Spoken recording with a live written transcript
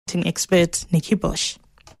expert Nikki Bush.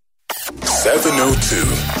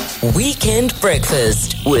 702 Weekend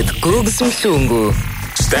Breakfast with Gugs Mhlungu.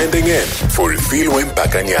 Standing in for Filwe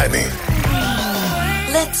Mpakanyane.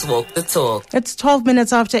 Let's walk the talk. It's 12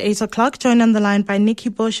 minutes after 8 o'clock. Joined on the line by Nikki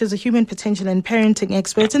Bush, who's a human potential and parenting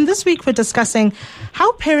expert. And this week we're discussing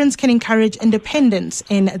how parents can encourage independence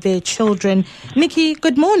in their children. Nikki,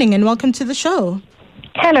 good morning and welcome to the show.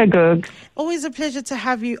 Hello, Gugs. Always a pleasure to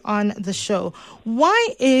have you on the show. Why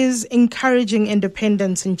is encouraging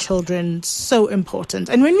independence in children so important?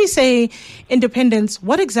 And when we say independence,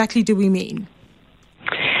 what exactly do we mean?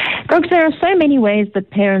 Gugs, there are so many ways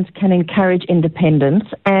that parents can encourage independence.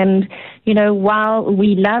 And, you know, while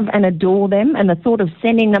we love and adore them and the thought of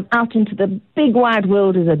sending them out into the big wide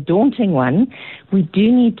world is a daunting one, we do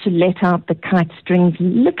need to let out the kite strings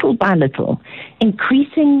little by little,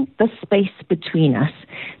 increasing the space between us,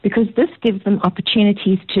 because this gives them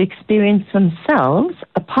opportunities to experience themselves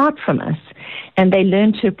apart from us. And they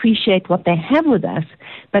learn to appreciate what they have with us,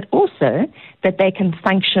 but also that they can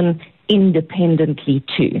function independently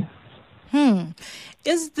too.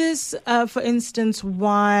 Is this, for instance,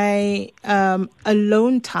 why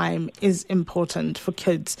alone time is important for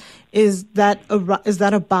kids? Is that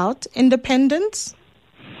about independence?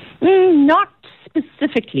 Not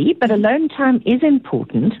specifically, but alone time is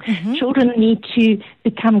important. Children need to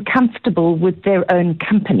become comfortable with their own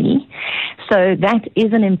company. So that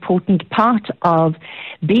is an important part of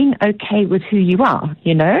being okay with who you are,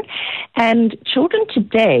 you know. And children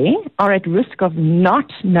today are at risk of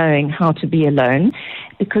not knowing how to be alone,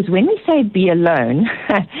 because when we say be alone,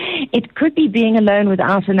 it could be being alone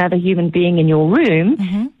without another human being in your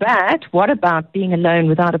room, but what about being alone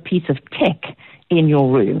without a piece of tech in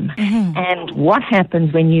your room? And what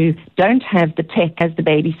happens when you don't have the tech as the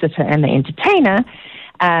babysitter and the entertainer?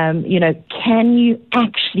 You know, can you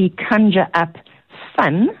actually conjure up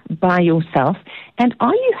fun by yourself? And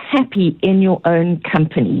are you happy in your own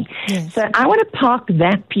company? Yes. So I want to park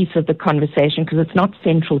that piece of the conversation because it's not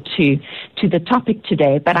central to the topic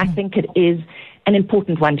today, but I think it is an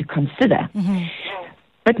important one to consider.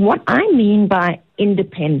 But what I mean by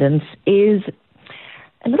independence is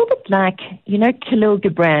a little bit like, you know, Khalil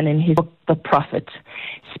Gibran in his book, The Prophet,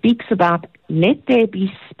 speaks about let there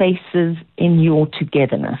be spaces in your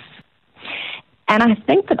togetherness. And I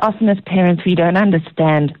think that often as parents, we don't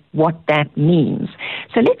understand what that means.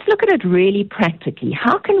 So let's look at it really practically.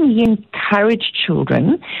 How can we encourage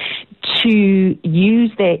children to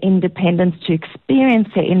use their independence, to experience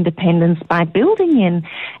their independence by building in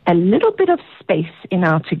a little bit of space in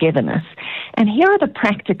our togetherness? And here are the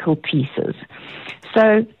practical pieces.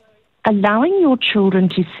 So allowing your children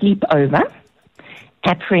to sleep over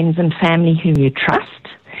at friends and family whom you trust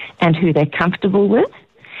and who they're comfortable with,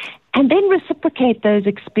 and then reciprocate those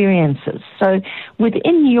experiences. So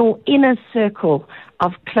within your inner circle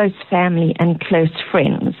of close family and close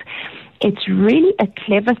friends, it's really a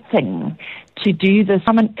clever thing to do this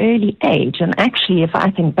from an early age. And actually, if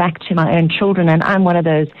I think back to my own children, and I'm one of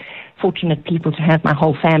those fortunate people to have my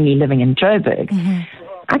whole family living in Joburg,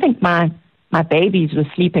 I think my babies were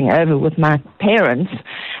sleeping over with my parents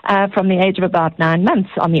from the age of about 9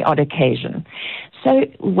 months on the odd occasion. So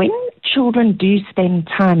when children do spend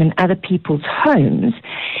time in other people's homes,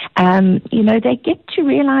 you know, they get to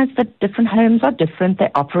realize that different homes are different,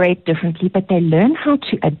 they operate differently, but they learn how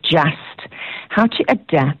to adjust, how to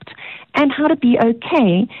adapt, and how to be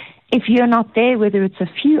okay if you're not there, whether it's a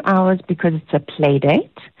few hours because it's a play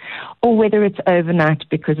date, or whether it's overnight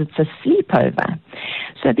because it's a sleepover.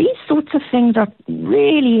 So these sorts of things are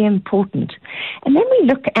really important. And then we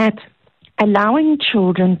look at allowing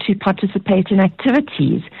children to participate in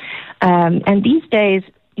activities. And these days,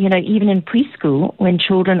 you know, even in preschool, when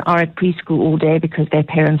children are at preschool all day because their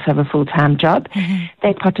parents have a full-time job,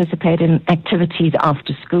 they participate in activities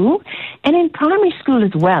after school, and in primary school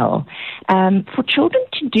as well. For children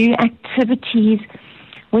to do activities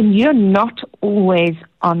when you're not always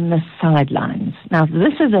on the sidelines. Now,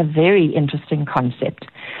 this is a very interesting concept,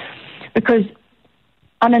 because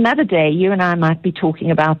on another day, you and I might be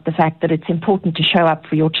talking about the fact that it's important to show up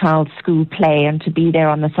for your child's school play and to be there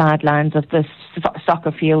on the sidelines of the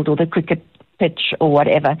soccer field or the cricket pitch or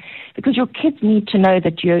whatever, because your kids need to know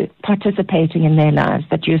that you're participating in their lives,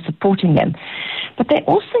 that you're supporting them. But they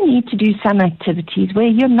also need to do some activities where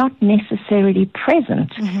you're not necessarily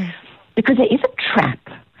present, because there is a trap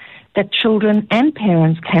that children and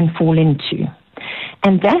parents can fall into,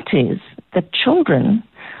 and that is that children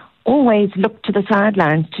always look to the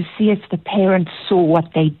sidelines to see if the parents saw what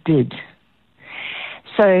they did.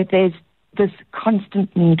 So there's this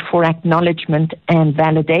constant need for acknowledgement and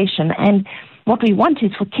validation. And what we want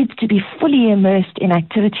is for kids to be fully immersed in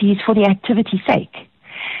activities for the activity's sake,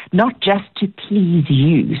 not just to please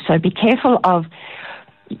you. So be careful of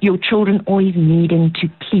your children always needing to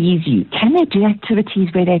please you. Can they do activities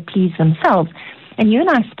where they please themselves? And you and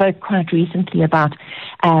I spoke quite recently about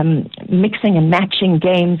mixing and matching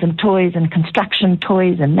games and toys and construction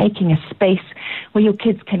toys and making a space where your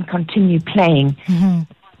kids can continue playing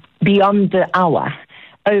beyond the hour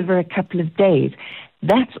over a couple of days.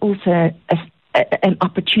 That's also an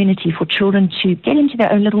opportunity for children to get into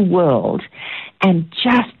their own little world and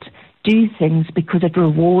just do things because it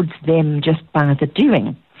rewards them just by the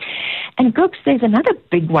doing. And Googs, there's another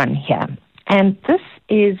big one here, and this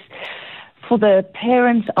is for the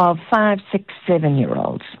parents of 5, 6,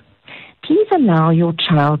 7-year-olds. Please allow your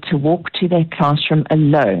child to walk to their classroom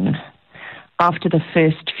alone after the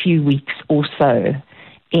first few weeks or so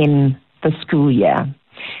in the school year.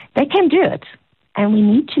 They can do it, and we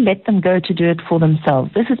need to let them go to do it for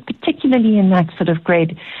themselves. This is particularly in that sort of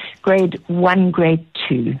grade 1, grade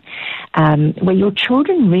 2, where your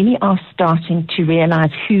children really are starting to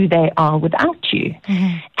realize who they are without you.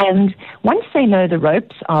 And once they know the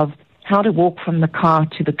ropes of how to walk from the car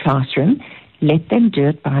to the classroom, let them do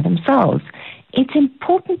it by themselves. It's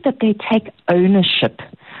important that they take ownership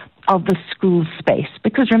of the school space,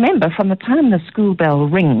 because remember, from the time the school bell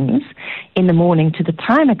rings in the morning to the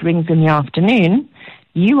time it rings in the afternoon,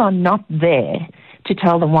 you are not there to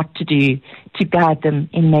tell them what to do, to guide them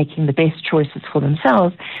in making the best choices for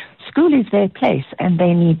themselves. School is their place, and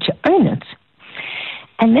they need to own it.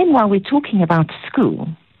 And then while we're talking about school,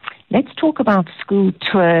 let's talk about school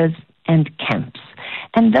tours and camps.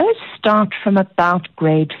 And those start from about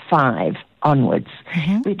grade 5 onwards,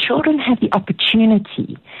 where children have the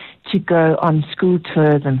opportunity to go on school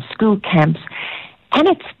tours and school camps. And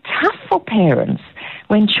it's tough for parents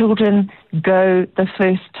when children go the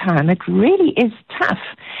first time. It really is tough.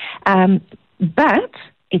 But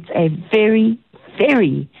it's a very,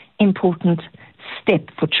 very important step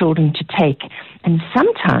for children to take. And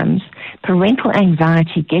sometimes parental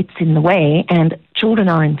anxiety gets in the way, and children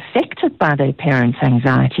are infected by their parents'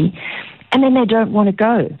 anxiety, and then they don't want to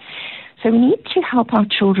go. So we need to help our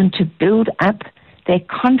children to build up their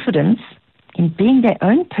confidence in being their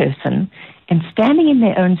own person and standing in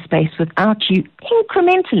their own space without you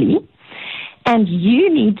incrementally. And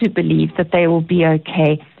you need to believe that they will be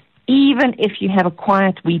okay, even if you have a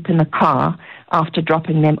quiet weep in the car after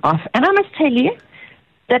dropping them off. And I must tell you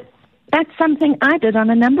that that's something I did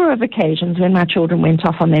on a number of occasions when my children went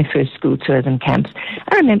off on their first school tours and camps.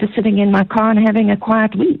 I remember sitting in my car and having a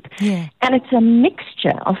quiet weep. Yeah. And it's a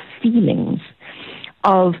mixture of feelings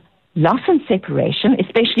of loss and separation,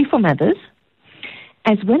 especially for mothers,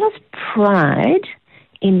 as well as pride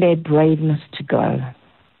in their braveness to go.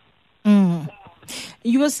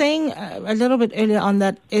 You were saying a little bit earlier on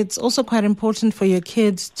that it's also quite important for your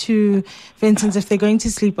kids to, for instance, if they're going to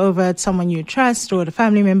sleep over at someone you trust or a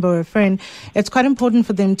family member or a friend, it's quite important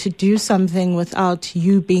for them to do something without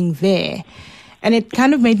you being there. And it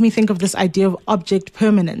kind of made me think of this idea of object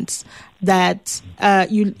permanence, that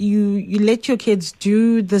you let your kids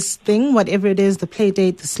do this thing, whatever it is, the play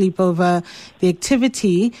date, the sleepover, the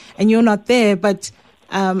activity, and you're not there, but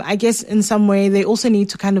I guess in some way they also need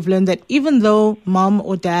to kind of learn that even though mom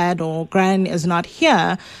or dad or gran is not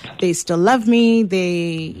here, they still love me.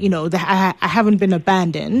 I haven't been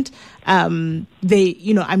abandoned. I'm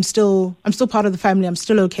still part of the family. I'm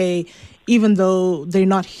still okay, even though they're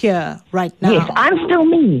not here right now. Yes, I'm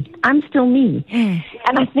still me.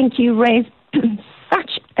 And I think you raised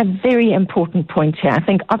such a very important point here. I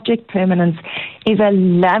think object permanence is a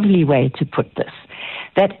lovely way to put this,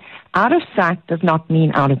 that out of sight does not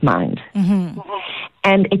mean out of mind.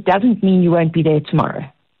 And it doesn't mean you won't be there tomorrow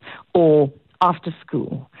or after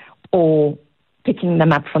school or picking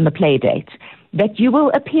them up from the play date, that you will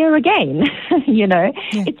appear again.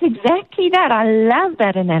 It's exactly that. I love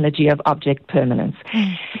that analogy of object permanence.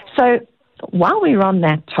 So while we're on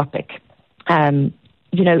that topic, in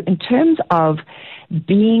terms of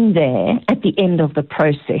being there at the end of the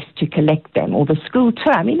process to collect them, or the school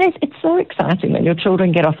tour. I mean, it's so exciting when your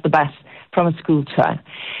children get off the bus from a school tour.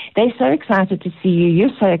 They're so excited to see you.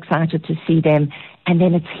 You're so excited to see them. And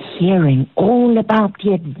then it's hearing all about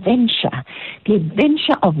the adventure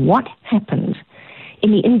of what happened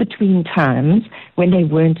in the in-between times when they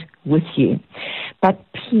weren't with you. But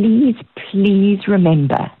please, please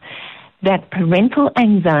remember that parental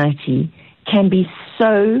anxiety can be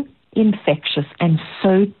so infectious and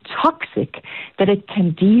so toxic that it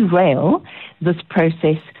can derail this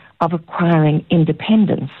process of acquiring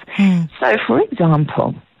independence. So, for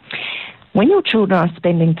example, when your children are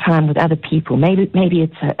spending time with other people, maybe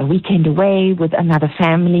it's a weekend away with another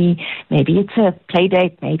family, maybe it's a play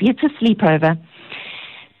date, maybe it's a sleepover,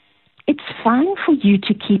 it's fine for you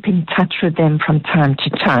to keep in touch with them from time to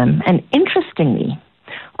time. And interestingly,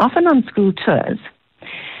 often on school tours,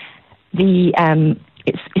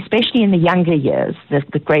 especially in the younger years,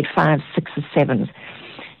 the grade 5s, 6s, 7s,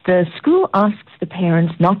 the school asks the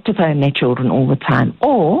parents not to phone their children all the time,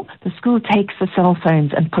 or the school takes the cell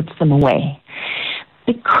phones and puts them away,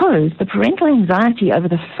 because the parental anxiety over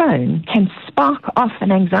the phone can spark off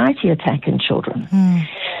an anxiety attack in children.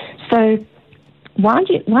 So while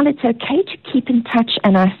it's okay to keep in touch,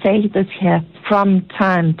 and I say this here, from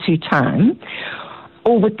time to time,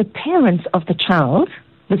 or with the parents of the child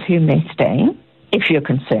with whom they're staying, if you're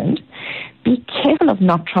concerned, be careful of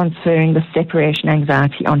not transferring the separation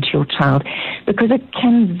anxiety onto your child, because it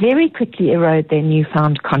can very quickly erode their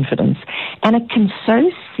newfound confidence, and it can sow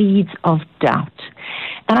seeds of doubt.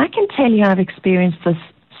 And I can tell you I've experienced this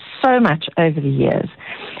so much over the years.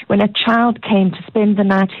 When a child came to spend the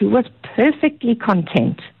night who was perfectly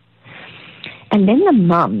content, and then the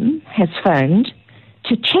mum has phoned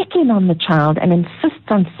to check in on the child and insists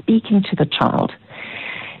on speaking to the child,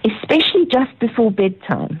 especially just before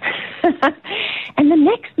bedtime. And the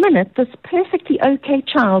next minute, this perfectly okay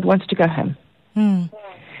child wants to go home.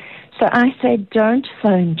 So I say, don't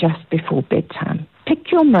phone just before bedtime.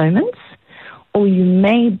 Pick your moments, or you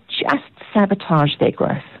may just sabotage their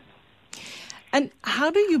growth. And how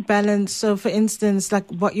do you balance, so for instance, like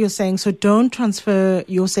what you're saying, so don't transfer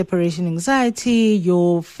your separation anxiety,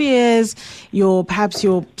 your fears, perhaps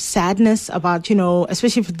your sadness about,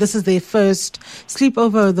 especially if this is their first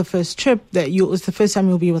sleepover or the first trip, it's the first time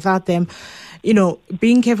you'll be without them,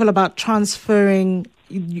 being careful about transferring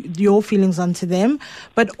your feelings onto them,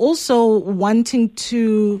 but also wanting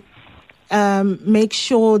to make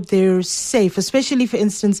sure they're safe, especially, for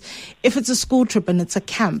instance, if it's a school trip and it's a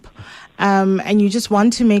camp. And you just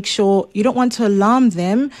want to make sure, you don't want to alarm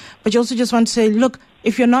them, but you also just want to say, look,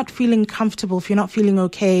 if you're not feeling comfortable, if you're not feeling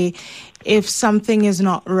okay, if something is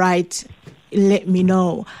not right, let me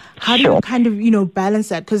know. How do you kind of, balance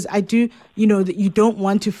that? Because I do, that you don't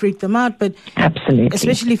want to freak them out, but absolutely,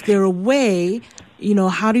 especially if they're away,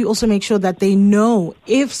 how do you also make sure that they know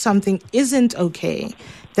if something isn't okay,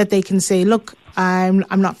 that they can say, look, I'm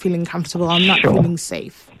not feeling comfortable, I'm not feeling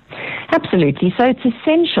safe. Absolutely. So it's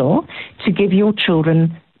essential to give your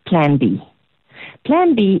children Plan B.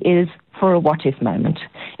 Plan B is for a what-if moment.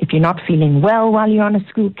 If you're not feeling well while you're on a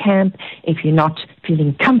school camp, if you're not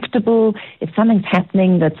feeling comfortable, if something's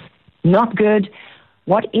happening that's not good,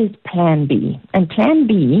 what is Plan B? And Plan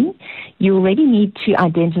B, you already need to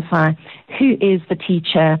identify who is the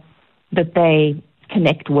teacher that they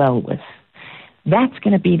connect well with. That's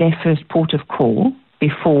going to be their first port of call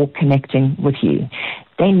before connecting with you.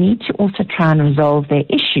 They need to also try and resolve their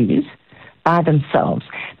issues by themselves.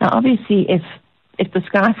 Now, obviously, if the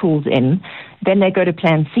sky falls in, then they go to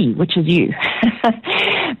Plan C, which is you.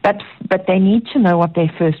 But they need to know what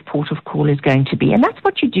their first port of call is going to be. And that's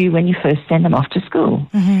what you do when you first send them off to school.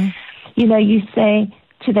 Mm-hmm. You say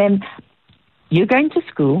to them, you're going to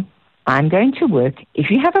school, I'm going to work. If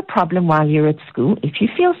you have a problem while you're at school, if you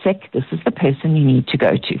feel sick, this is the person you need to go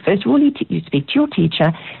to. First of all, you speak to your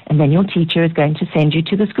teacher, and then your teacher is going to send you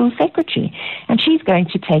to the school secretary, and she's going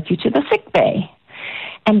to take you to the sick bay.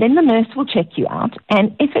 And then the nurse will check you out,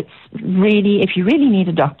 and if you really need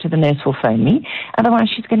a doctor, the nurse will phone me. Otherwise,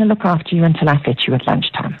 she's going to look after you until I fetch you at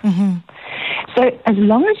lunchtime. Mm-hmm. So as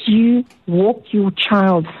long as you walk your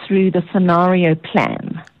child through the scenario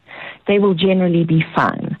plan, they will generally be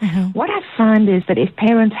fine. Mm-hmm. What I find is that if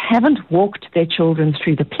parents haven't walked their children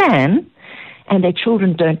through the plan and their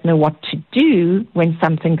children don't know what to do when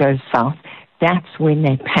something goes south, that's when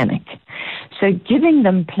they panic. So giving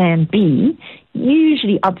them Plan B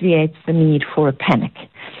usually obviates the need for a panic.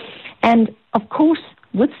 And, of course,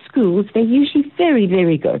 with schools, they're usually very,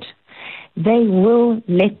 very good. They will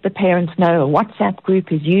let the parents know. A WhatsApp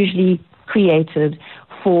group is usually created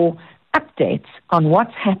for updates on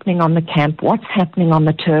what's happening on the camp, what's happening on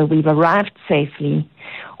the tour. We've arrived safely.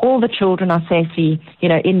 All the children are safely,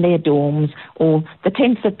 in their dorms, or the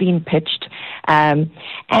tents have been pitched. And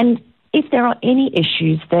if there are any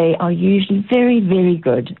issues, they are usually very, very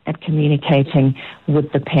good at communicating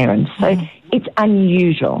with the parents. So it's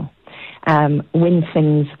unusual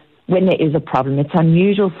when there is a problem. It's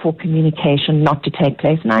unusual for communication not to take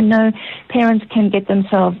place. And I know parents can get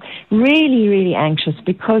themselves really, really anxious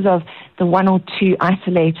because of the one or two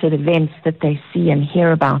isolated events that they see and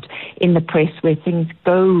hear about in the press where things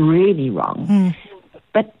go really wrong.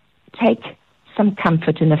 But take some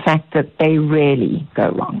comfort in the fact that they rarely go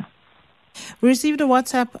wrong. We received a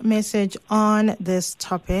WhatsApp message on this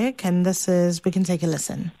topic, and we can take a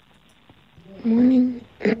listen. Morning,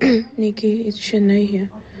 Nikki. It's Shanae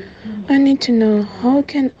here. I need to know, how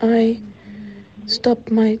can I stop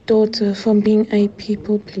my daughter from being a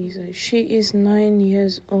people pleaser? She is 9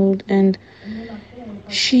 years old and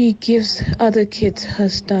she gives other kids her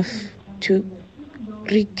stuff to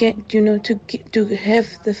to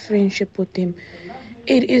have the friendship with them.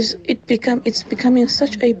 It's becoming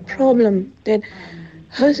such a problem that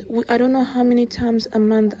I don't know how many times a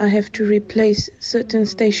month I have to replace certain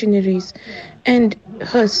stationaries, and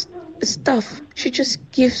her stuff, she just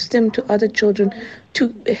gives them to other children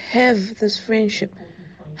to have this friendship.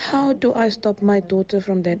 How do I stop my daughter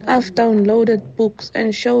from that? I've downloaded books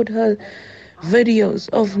and showed her videos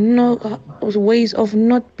of ways of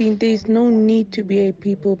not being. There's no need to be a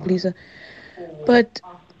people pleaser, but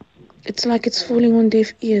it's like it's falling on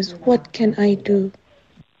deaf ears. What can I do?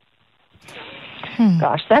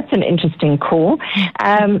 Gosh, that's an interesting call.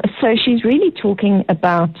 So she's really talking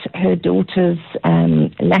about her daughter's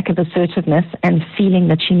lack of assertiveness and feeling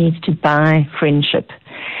that she needs to buy friendship.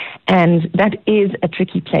 And that is a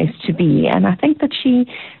tricky place to be. And I think that she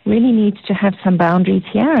really needs to have some boundaries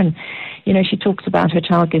here. And, she talks about her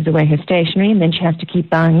child gives away her stationery and then she has to keep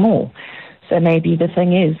buying more. So maybe the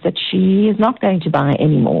thing is that she is not going to buy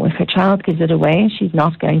any more. If her child gives it away, she's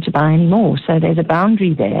not going to buy any more. So there's a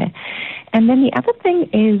boundary there. And then the other thing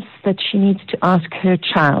is that she needs to ask her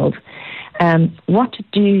child, what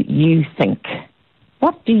do you think?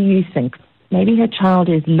 What do you think? Maybe her child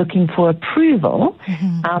is looking for approval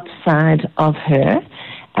outside of her,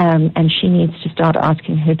 and she needs to start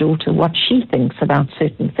asking her daughter what she thinks about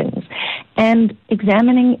certain things, and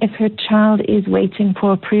examining if her child is waiting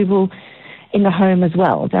for approval in the home as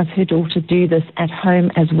well. Does her daughter do this at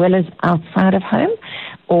home as well as outside of home,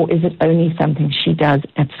 or is it only something she does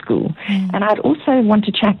at school? And I'd also want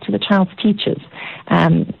to chat to the child's teachers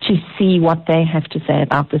to see what they have to say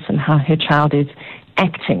about this and how her child is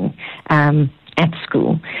acting at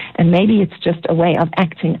school. And maybe it's just a way of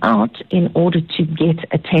acting out in order to get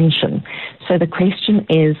attention. So the question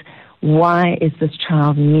is, why is this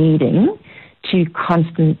child needing to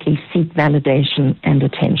constantly seek validation and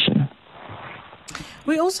attention?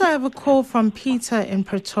 We also have a call from Peter in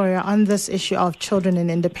Pretoria on this issue of children and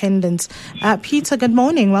independence. Peter, good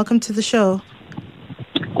morning. Welcome to the show.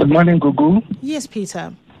 Good morning, Gugu. Yes,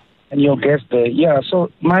 Peter. And your guest there. Yeah, so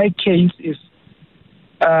my case is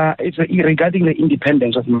it's regarding the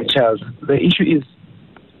independence of my child. The issue is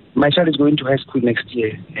my child is going to high school next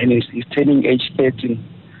year and he's turning age 13.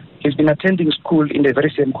 He's been attending school in the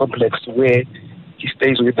very same complex where he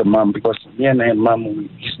stays with the mom, because me and his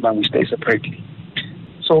mom, we stay separately.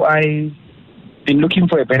 So I've been looking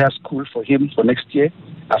for a better school for him for next year.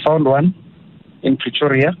 I found one in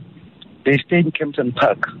Pretoria. They stay in Kempton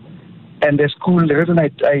Park. And the school, the reason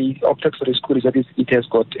I opted for the school is that it has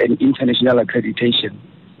got an international accreditation.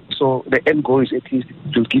 So the end goal is at least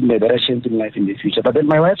to give me a better chance in life in the future. But then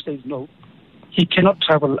my wife says no, he cannot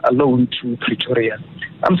travel alone to Pretoria.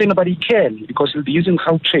 I'm saying, but he can, because he'll be using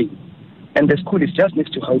Gautrain. And the school is just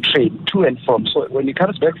next to Gautrain, to and from. So when he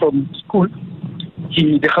comes back from school,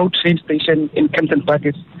 the Gautrain station in Kempton Park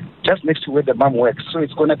is just next to where the mom works. So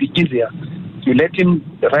it's going to be easier. You let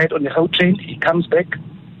him ride on the Gautrain, he comes back,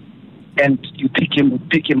 and you pick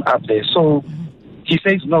him up there. So he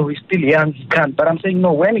says, no, he's still young, he can't. But I'm saying,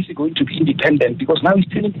 no, when is he going to be independent? Because now he's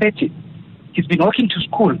turning 30. He's been walking to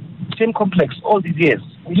school, same complex, all these years.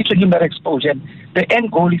 We need to give him that exposure. And the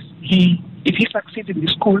end goal is if he succeeds in the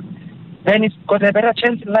school, then he's got a better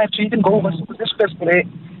chance in life to even go overseas for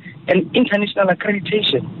an international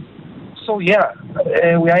accreditation. So, yeah,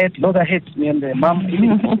 we are at loggerheads, me and the mom,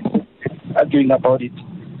 arguing about it.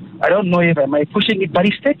 I don't know if am I pushing it, but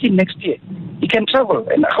he's 13 next year. He can travel,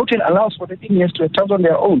 and Gauteng allows for the thing years to travel on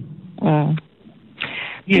their own.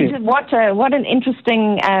 Yeah. What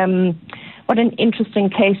an interesting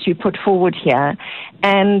case you put forward here.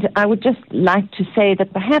 And I would just like to say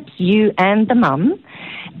that perhaps you and the mum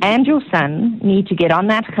and your son need to get on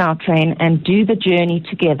that Gautrain and do the journey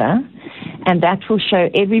together. And that will show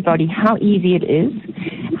everybody how easy it is,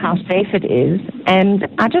 how safe it is. And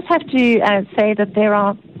I just have to say that there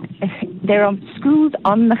are schools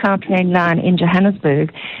on the Gautrain line in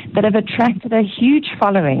Johannesburg that have attracted a huge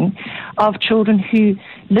following of children who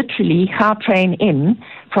literally Gautrain in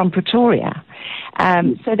from Pretoria.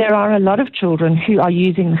 So there are a lot of children who are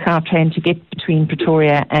using the Gautrain to get between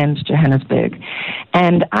Pretoria and Johannesburg.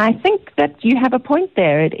 And I think that you have a point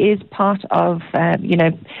there. It is part of,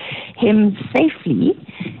 him safely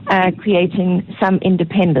creating some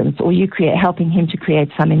independence, or you helping him to create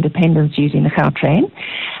some independence using the Gautrain.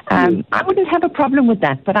 I wouldn't have a problem with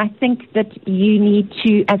that, but I think that you need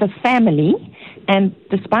to, as a family, and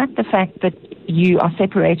despite the fact that you are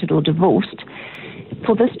separated or divorced,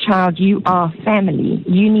 for this child, you are family.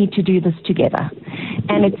 You need to do this together.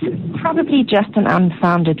 And it's probably just an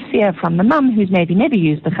unfounded fear from the mum who's maybe never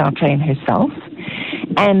used the Gautrain herself.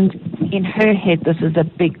 And in her head, this is a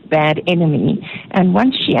big, bad enemy. And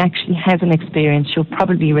once she actually has an experience, she'll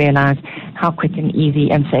probably realize how quick and easy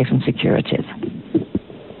and safe and secure it is.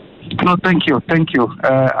 No, thank you.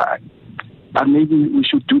 Maybe we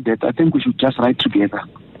should do that. I think we should just ride together.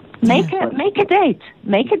 Make a date,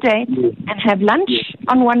 and have lunch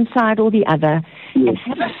on one side or the other, and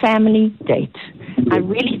have a family date. I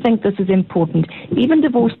really think this is important. Even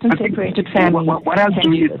divorced and separated families. What I'll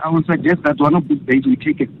do is I will suggest that one of these days we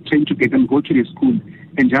take a train together and go to the school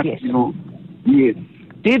and just,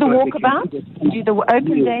 do the walkabout, do the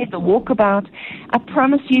open day, the walkabout. I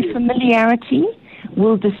promise you familiarity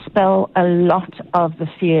will dispel a lot of the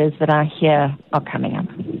fears that I hear are coming up.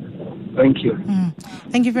 Thank you.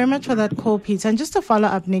 Thank you very much for that call, Peter. And just to follow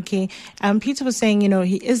up, Nikki, Peter was saying,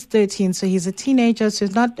 he is 13, so he's a teenager, so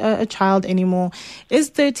he's not a child anymore. Is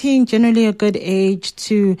 13 generally a good age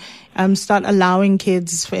to start allowing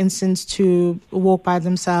kids, for instance, to walk by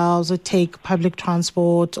themselves or take public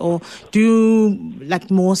transport or do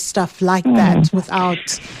more stuff like that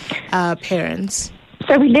without parents?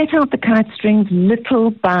 So we let out the kite strings little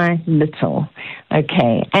by little,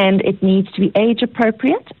 okay? And it needs to be age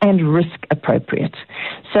appropriate and risk appropriate.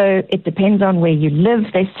 So it depends on where you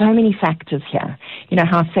live. There's so many factors here.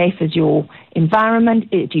 How safe is your environment?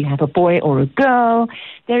 Do you have a boy or a girl?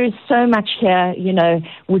 There is so much here.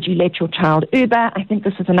 Would you let your child Uber? I think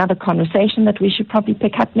this is another conversation that we should probably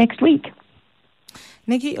pick up next week.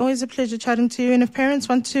 Nikki, always a pleasure chatting to you. And if parents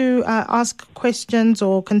want to ask questions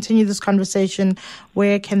or continue this conversation,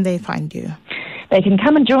 where can they find you? They can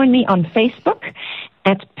come and join me on Facebook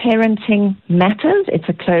at Parenting Matters. It's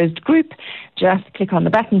a closed group. Just click on the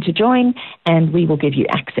button to join and we will give you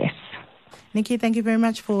access. Nikki, thank you very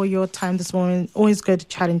much for your time this morning. Always good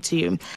chatting to you.